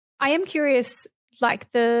I am curious, like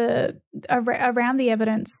around the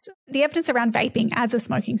evidence around vaping as a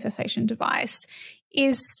smoking cessation device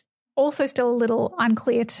is also still a little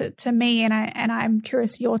unclear to me, and I'm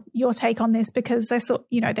curious your take on this, because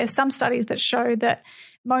there's some studies that show that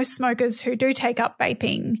most smokers who do take up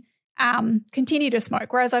vaping continue to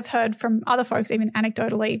smoke, whereas I've heard from other folks, even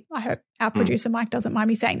anecdotally, I hope our producer Mike doesn't mind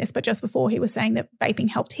me saying this, but just before he was saying that vaping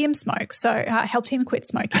helped him smoke, so helped him quit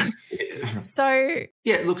smoking. So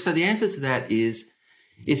the answer to that is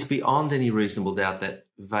it's beyond any reasonable doubt that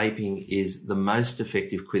vaping is the most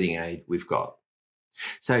effective quitting aid we've got.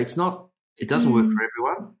 So it doesn't work for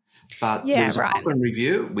everyone, but there's a Colin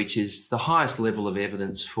review, which is the highest level of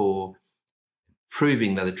evidence for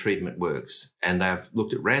proving that a treatment works. And they've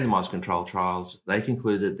looked at randomized controlled trials. They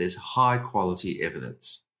concluded there's high quality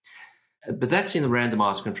evidence. But that's in the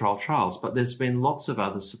randomized controlled trials. But there's been lots of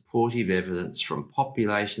other supportive evidence from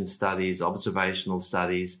population studies, observational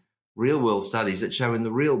studies, real world studies that show in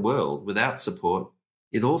the real world, without support,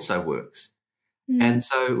 it also works. And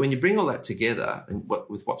so when you bring all that together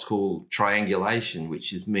with what's called triangulation,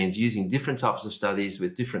 which means using different types of studies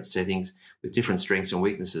with different settings, with different strengths and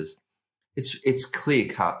weaknesses, it's clear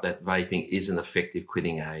cut that vaping is an effective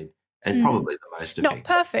quitting aid and probably the most effective. Not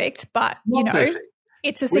perfect, but perfect.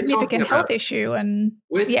 It's a significant health issue, and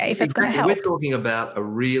if it's going to help. We're talking about a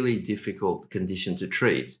really difficult condition to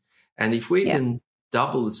treat, and if we can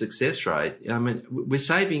double the success rate, I mean,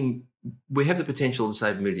 we have the potential to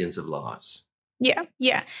save millions of lives. Yeah,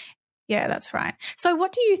 that's right. So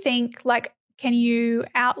what do you think, can you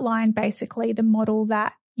outline basically the model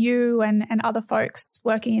that you and other folks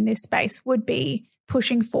working in this space would be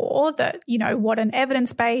pushing for, that, what an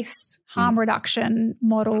evidence-based harm reduction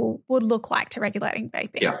model would look like to regulating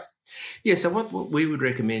vaping? Yeah. So what we would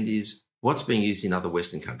recommend is what's being used in other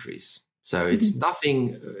Western countries. So it's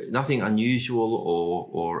nothing unusual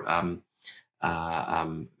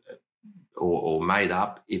or made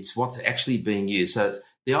up. It's what's actually being used. So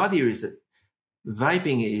the idea is that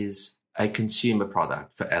vaping is a consumer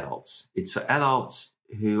product for adults. It's for adults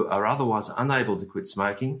who are otherwise unable to quit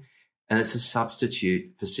smoking, and it's a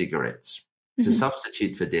substitute for cigarettes. It's a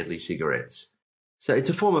substitute for deadly cigarettes. So it's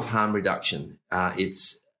a form of harm reduction.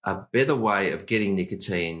 It's a better way of getting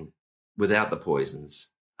nicotine without the poisons,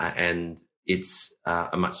 and it's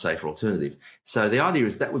a much safer alternative. So the idea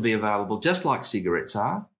is that would be available just like cigarettes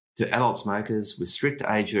are to adult smokers with strict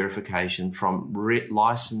age verification from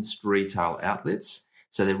licensed retail outlets.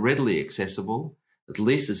 So they're readily accessible, at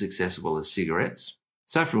least as accessible as cigarettes.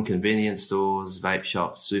 So from convenience stores, vape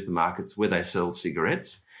shops, supermarkets where they sell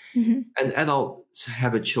cigarettes. And adults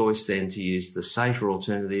have a choice then to use the safer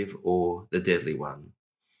alternative or the deadly one.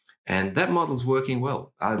 And that model's working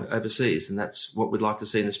well overseas, and that's what we'd like to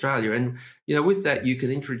see in Australia. And, with that, you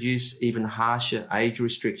can introduce even harsher age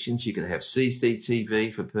restrictions. You can have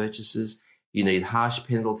CCTV for purchases. You need harsh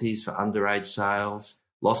penalties for underage sales,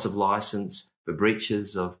 loss of licence for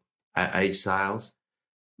breaches of age sales.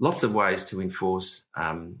 Lots of ways to enforce,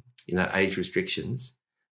 age restrictions.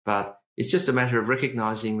 But it's just a matter of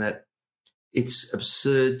recognising that it's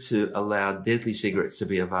absurd to allow deadly cigarettes to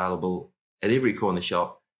be available at every corner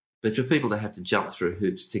shop, but for people to have to jump through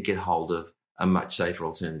hoops to get hold of a much safer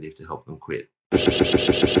alternative to help them quit.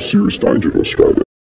 Serious danger to Australia.